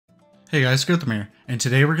Hey guys, Gotham here, and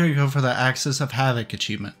today we're going to go for the Axis of Havoc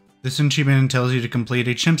achievement. This achievement tells you to complete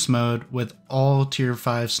a chimps mode with all tier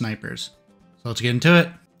 5 snipers. So let's get into it.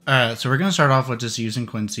 Alright, so we're going to start off with just using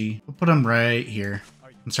Quincy. We'll put him right here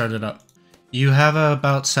and start it up. You have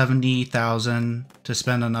about 70,000 to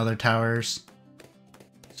spend on other towers.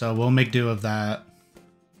 So we'll make do of that.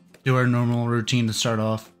 Do our normal routine to start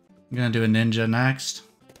off. I'm going to do a ninja next.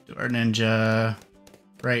 Do our ninja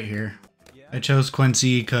right here. I chose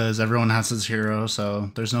Quincy because everyone has his hero,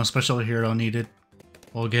 so there's no special hero needed.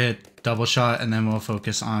 We'll get double shot and then we'll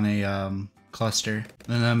focus on a cluster.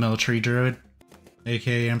 Then a military druid,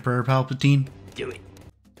 aka Emperor Palpatine. Do it.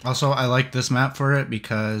 Also, I like this map for it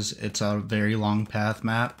because it's a very long path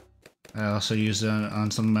map. I also use it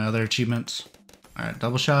on some of my other achievements. Alright,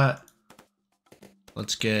 double shot.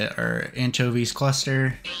 Let's get our anchovies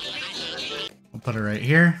cluster. We'll put it right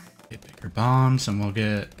here. Get bigger bombs and we'll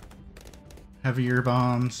get heavier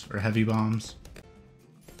bombs or heavy bombs.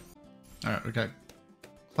 Alright, we got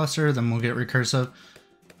cluster, then we'll get recursive,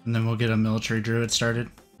 and then we'll get a military druid started,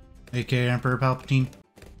 aka Emperor Palpatine.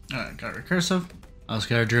 Alright, got recursive. Let's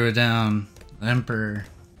get our druid down. The Emperor.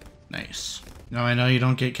 Nice. Now I know you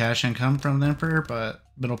don't get cash income from the Emperor, but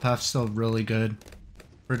middle path's still really good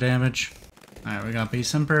for damage. Alright, we got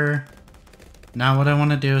base Emperor. Now what I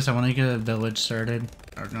want to do is I want to get a village started.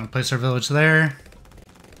 We're going to place our village there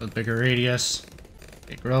with bigger radius.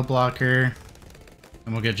 Get grill blocker.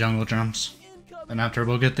 And we'll get jungle drums. Then after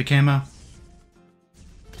we'll get the camo.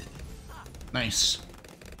 Nice.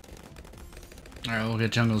 Alright, we'll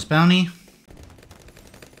get jungle's bounty.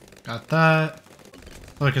 Got that.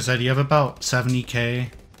 Like I said, you have about 70k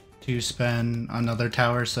to spend on another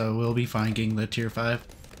tower, so we'll be fine getting the tier 5.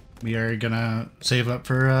 We are gonna save up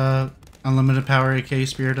for unlimited power, aka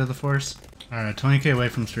Spirit of the Force. Alright, 20k away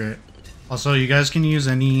from Spirit. Also, you guys can use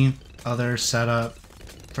any other setup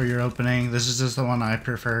for your opening. This is just the one I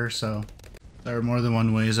prefer, so there are more than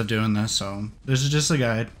one ways of doing this, so this is just a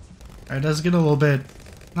guide. It does get a little bit,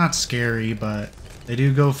 not scary, but they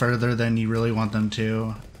do go further than you really want them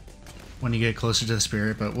to when you get closer to the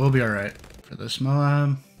Spirit, but we'll be alright. For this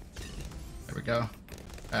Moab, there we go.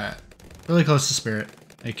 Alright, really close to Spirit,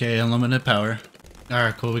 aka unlimited power.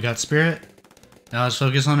 Alright, cool, we got Spirit. Now let's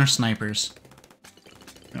focus on our snipers.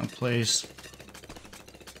 Gonna place.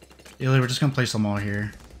 We're just gonna place them all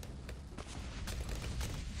here.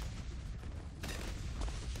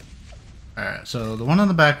 Alright, so the one on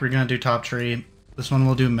the back we're gonna do top tree. This one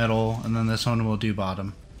we'll do middle, and then this one we'll do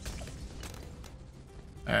bottom.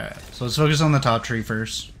 Alright, so let's focus on the top tree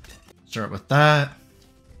first. Start with that.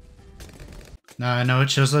 Now I know it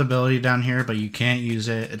shows the ability down here, but you can't use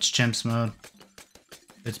it. It's chimps mode.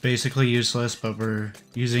 It's basically useless, but we're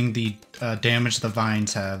using the damage the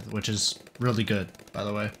vines have, which is really good, by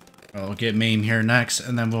the way. We'll get main here next,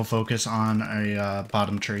 and then we'll focus on a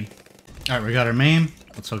bottom tree. Alright, we got our main.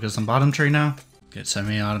 Let's focus on bottom tree now. Get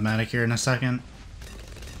semi-automatic here in a second.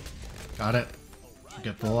 Got it.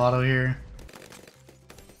 Get full auto here.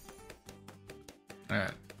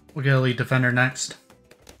 Alright, we'll get elite defender next.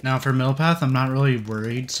 Now for middle path, I'm not really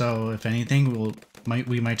worried, so if anything,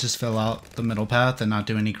 we might just fill out the middle path and not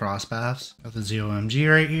do any cross paths. Got the ZOMG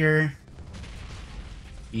right here.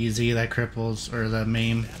 Easy, that cripples, or the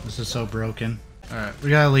maim. This is so broken. Alright, we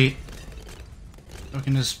got elite. We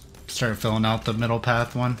can just start filling out the middle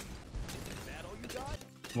path one.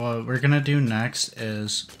 What we're gonna do next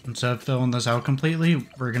is, instead of filling this out completely,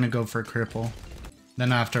 we're gonna go for cripple.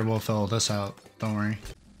 Then after we'll fill this out, don't worry.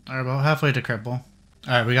 Alright, about halfway to cripple.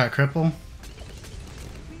 Alright, we got cripple.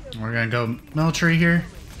 We're gonna go military here.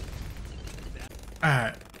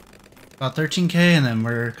 Alright. About 13k and then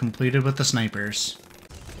we're completed with the snipers.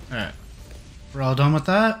 Alright. We're all done with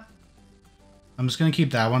that. I'm just gonna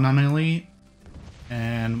keep that one on elite.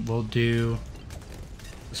 And we'll do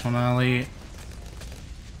this one on elite.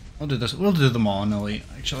 We'll do this. We'll do them all on elite,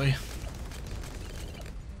 actually.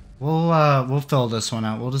 We'll fill this one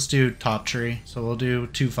out. We'll just do top tree. So we'll do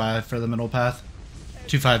 2-5 for the middle path.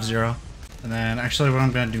 2-5-0. And then actually what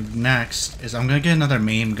I'm going to do next is I'm going to get another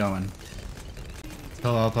maim going.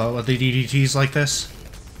 Fill up with the DDTs like this.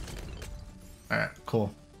 Alright,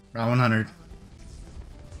 cool. Round 100.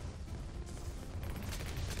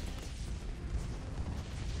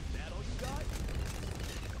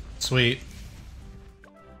 Sweet.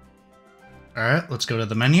 Alright, let's go to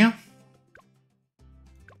the menu.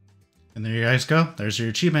 And there you guys go. There's your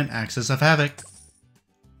achievement, Axis of Havoc.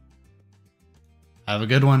 Have a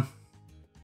good one.